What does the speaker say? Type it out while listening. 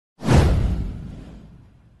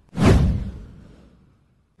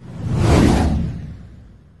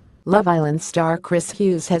Love Island star Chris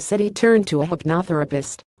Hughes has said he turned to a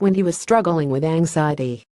hypnotherapist when he was struggling with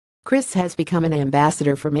anxiety. Chris has become an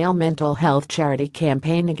ambassador for male mental health charity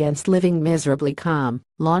campaign against living miserably calm,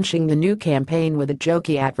 launching the new campaign with a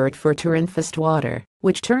jokey advert for Turinfast water,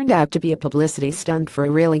 which turned out to be a publicity stunt for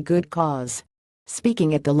a really good cause.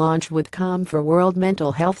 Speaking at the launch with Calm for World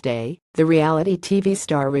Mental Health Day, the reality TV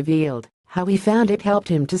star revealed how he found it helped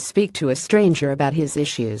him to speak to a stranger about his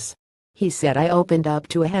issues. He said, "I opened up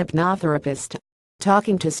to a hypnotherapist.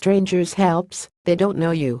 Talking to strangers helps, they don't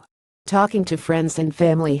know you. Talking to friends and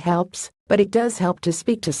family helps, but it does help to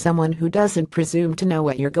speak to someone who doesn't presume to know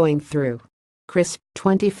what you're going through." Chris,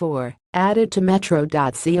 24, added to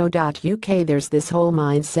metro.co.uk, "There's this whole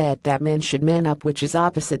mindset that men should man up, which is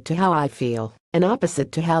opposite to how I feel, and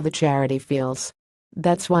opposite to how the charity feels.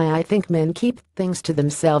 That's why I think men keep things to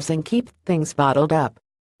themselves and keep things bottled up.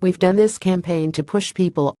 We've done this campaign to push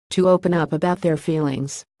people to open up about their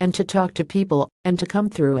feelings and to talk to people and to come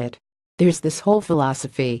through it. There's this whole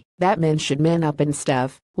philosophy that men should man up and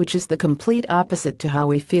stuff, which is the complete opposite to how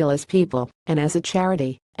we feel as people and as a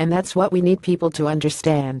charity, and that's what we need people to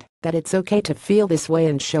understand, that it's okay to feel this way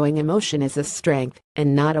and showing emotion is a strength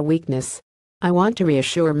and not a weakness. I want to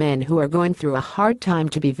reassure men who are going through a hard time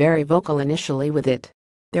to be very vocal initially with it.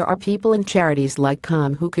 There are people in charities like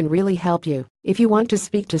Calm who can really help you if you want to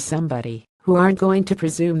speak to somebody who aren't going to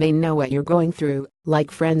presume they know what you're going through,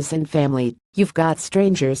 like friends and family. You've got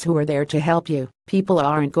strangers who are there to help you. People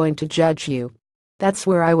aren't going to judge you. That's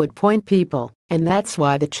where I would point people, and that's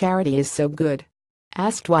why the charity is so good."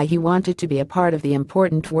 Asked why he wanted to be a part of the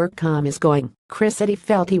important work Calm is going, Chris said he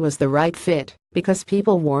felt he was the right fit because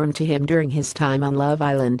people warmed to him during his time on Love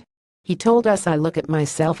Island. He told us, "I look at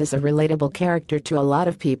myself as a relatable character to a lot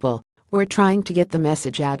of people. We're trying to get the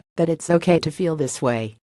message out that it's okay to feel this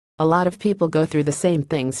way. A lot of people go through the same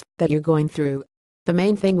things that you're going through. The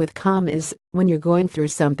main thing with Calm is, when you're going through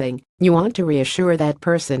something, you want to reassure that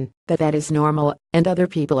person that that is normal and other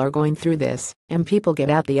people are going through this, and people get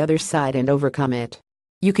out the other side and overcome it.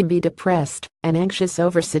 You can be depressed and anxious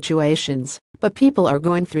over situations, but people are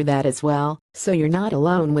going through that as well, so you're not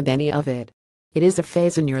alone with any of it. It is a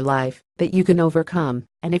phase in your life that you can overcome,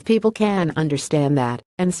 and if people can understand that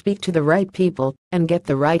and speak to the right people and get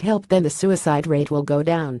the right help, then the suicide rate will go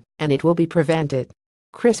down and it will be prevented."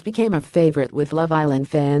 Chris became a favorite with Love Island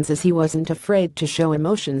fans as he wasn't afraid to show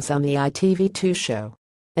emotions on the ITV2 show.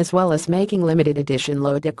 As well as making limited edition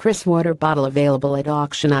Loda Chris water bottle available at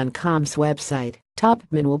auction on Calm's website,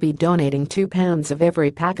 Topman will be donating £2 of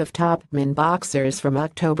every pack of Topman boxers from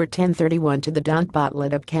October 10/31 to the Don't Bottle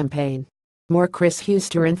It Up campaign. More Chris Hughes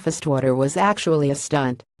Turinfast water was actually a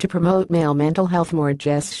stunt to promote male mental health. More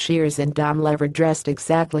Jess Shears and Dom Lever dressed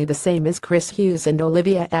exactly the same as Chris Hughes and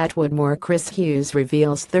Olivia Atwood. More Chris Hughes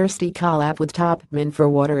reveals thirsty collab with Topman for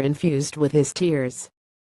water infused with his tears.